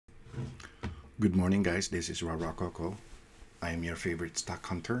Good morning, guys. This is Coco. I am your favorite stock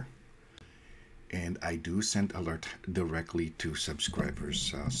hunter, and I do send alert directly to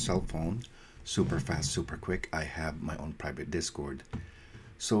subscribers' cell phone, super fast, super quick. I have my own private Discord.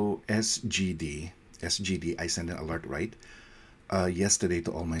 So SGD, I send an alert right yesterday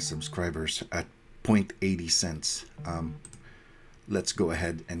to all my subscribers at 0.80 cents. Let's go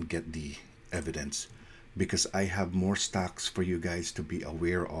ahead and get the evidence because I have more stocks for you guys to be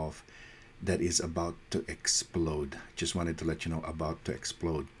aware of that is about to explode. Just wanted to let you know about to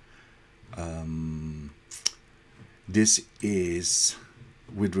explode. This is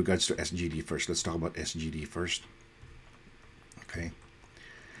with regards to SGD first. Let's talk about SGD first. Okay.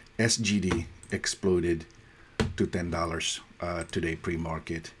 SGD exploded to $10 today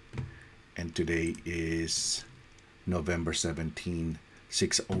pre-market, and today is November 17,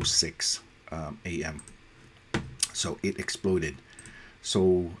 6:06 a.m. So it exploded.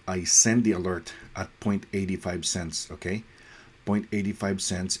 So I send the alert at 0.85 cents, okay? 0.85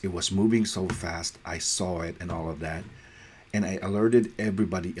 cents. It was moving so fast. I saw it and all of that. And I alerted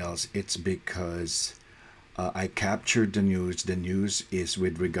everybody else. It's because I captured the news. The news is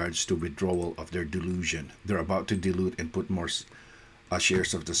with regards to withdrawal of their dilution. They're about to dilute and put more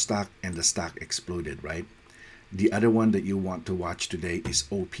shares of the stock, and the stock exploded, right? The other one that you want to watch today is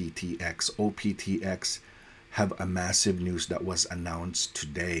OPTX. OPTX have a massive news that was announced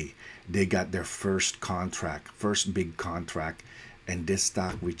today. They got their first contract, first big contract, and this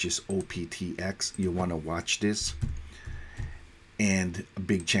stock, which is OPTX, you want to watch this. And a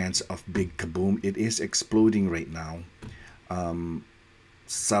big chance of big kaboom. It is exploding right now.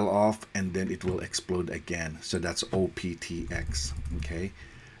 Sell off and then it will explode again. So that's OPTX, okay?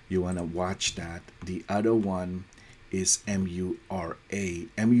 You want to watch that. The other one is MURA.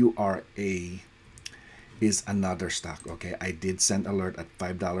 MURA is another stock, okay? I did send alert at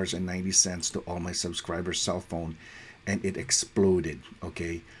 $5.90 to all my subscribers' cell phone, and it exploded,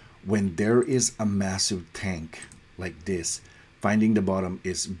 okay? When there is a massive tank like this, finding the bottom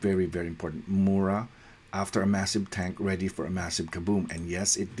is very, very important. Mura, after a massive tank, ready for a massive kaboom. And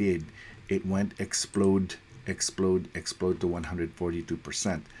yes, it did. It went explode to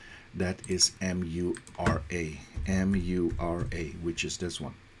 142%. That is MURA. MURA, which is this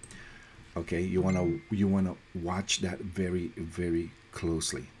one. Okay, you wanna watch that very, very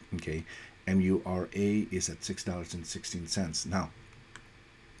closely. Okay, MURA is at $6.16. Now,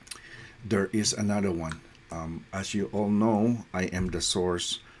 there is another one. As you all know, I am the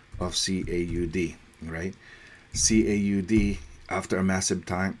source of CAUD, right? CAUD, after a massive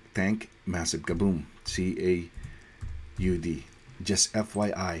tank, massive kaboom. CAUD. Just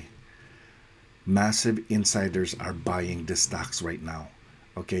FYI, massive insiders are buying the stocks right now.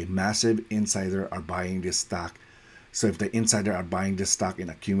 Okay, massive insider are buying this stock. So if the insider are buying this stock and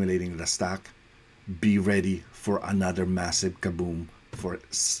accumulating the stock, be ready for another massive kaboom for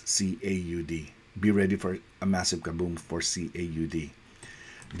CAUD. Be ready for a massive kaboom for CAUD.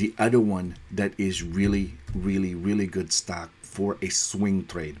 The other one that is really, really, really good stock for a swing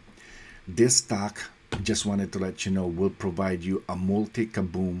trade. This stock, just wanted to let you know, will provide you a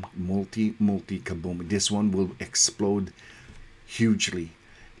multi-kaboom, multi-kaboom. This one will explode hugely.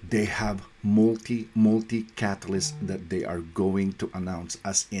 They have multi catalyst that they are going to announce,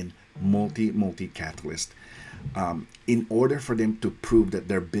 as in multi catalyst. In order for them to prove that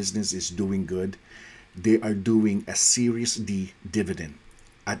their business is doing good, they are doing a Series D dividend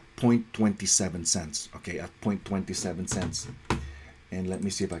at 0.27 cents. Okay, at 0.27 cents. And let me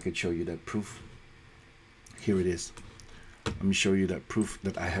see if I could show you that proof. Here it is. Let me show you that proof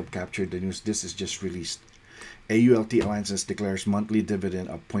that I have captured the news. This is just released. AULT Alliances declares monthly dividend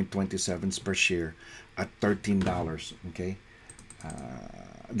of 0.27 per share at $13. Okay,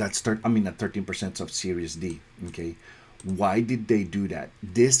 that's at 13% of Series D. Okay, why did they do that?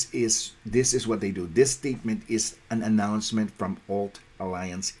 This is what they do. This statement is an announcement from Alt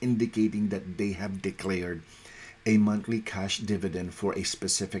Alliance indicating that they have declared a monthly cash dividend for a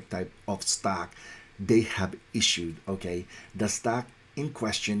specific type of stock they have issued. Okay, the stock in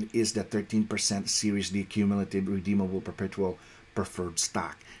question is the 13% Series D cumulative redeemable perpetual preferred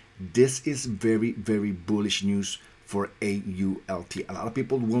stock. This is very, very bullish news for AULT. A lot of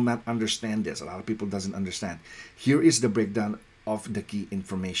people will not understand this. A lot of people doesn't understand. Here is the breakdown of the key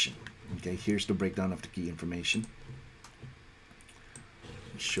information. Okay, here's the breakdown of the key information.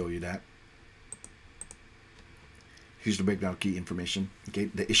 Show you that. Here's the breakdown of key information. Okay,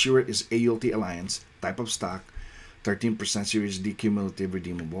 the issuer is AULT Alliance, type of stock, 13% Series D cumulative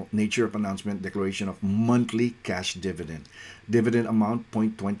redeemable. Nature of announcement, declaration of monthly cash dividend. Dividend amount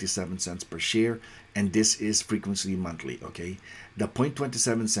 0.27 cents per share, and this is frequency monthly, okay? The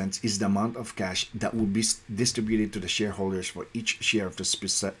 0.27 cents is the amount of cash that will be distributed to the shareholders for each share of the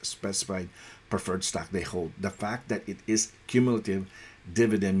specified preferred stock they hold. The fact that it is cumulative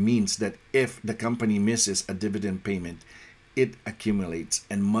dividend means that if the company misses a dividend payment, it accumulates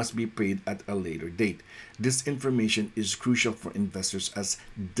and must be paid at a later date. This information is crucial for investors as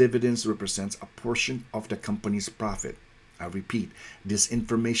dividends represents a portion of the company's profit. I repeat, this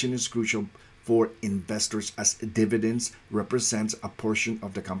information is crucial for investors as dividends represents a portion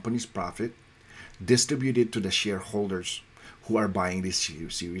of the company's profit distributed to the shareholders who are buying these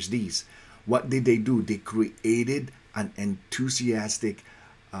Series Ds. What did they do? They created an enthusiastic,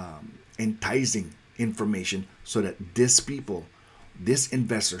 enticing information so that these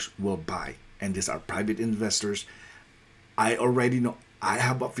investors will buy. And these are private investors. I already know, I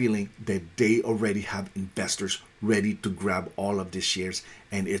have a feeling that they already have investors ready to grab all of these shares,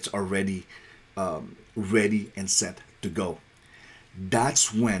 and it's already ready and set to go.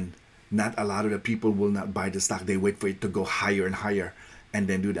 That's when not a lot of the people will not buy the stock. They wait for it to go higher and higher and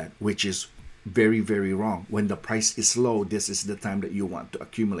then do that, which is very, very wrong. When the price is low, this is the time that you want to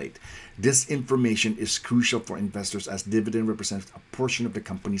accumulate. This information is crucial for investors as dividend represents a portion of the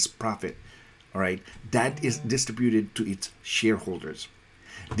company's profit. All right, that is distributed to its shareholders.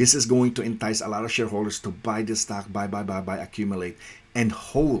 This is going to entice a lot of shareholders to buy the stock, buy, accumulate, and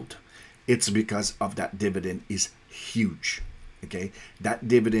hold. It's because of that dividend is huge. Okay, that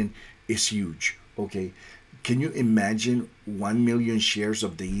dividend is huge. Okay, can you imagine 1 million shares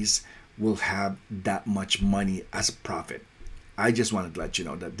of these will have that much money as profit? I just wanted to let you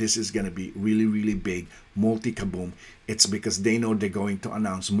know that this is going to be really, really big, multi-kaboom. It's because they know they're going to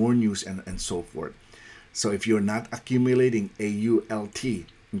announce more news and so forth. So if you're not accumulating AULT,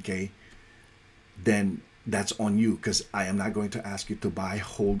 okay, then that's on you, because I am not going to ask you to buy,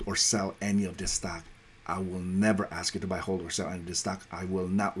 hold, or sell any of this stock. I will never ask you to buy, hold, or sell any of this stock. I will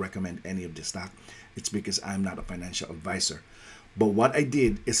not recommend any of this stock. It's because I'm not a financial advisor. But what I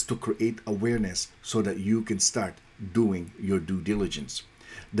did is to create awareness so that you can start doing your due diligence.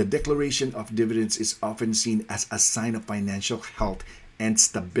 The declaration of dividends is often seen as a sign of financial health and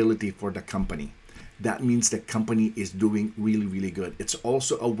stability for the company. That means the company is doing really, really good. It's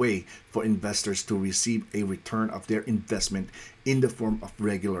also a way for investors to receive a return of their investment in the form of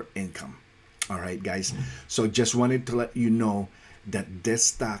regular income. All right, guys. So just wanted to let you know that this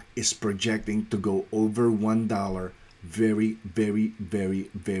stock is projecting to go over $1 very, very, very,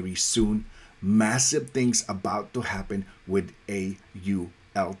 very soon. Massive things about to happen with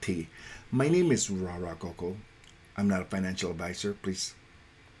AULT. My name is Rara Coco. I'm not a financial advisor. Please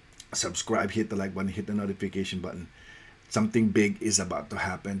subscribe, hit the like button, hit the notification button. Something big is about to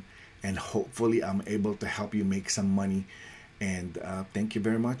happen, and hopefully I'm able to help you make some money. And thank you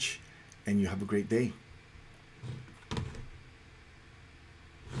very much, and you have a great day.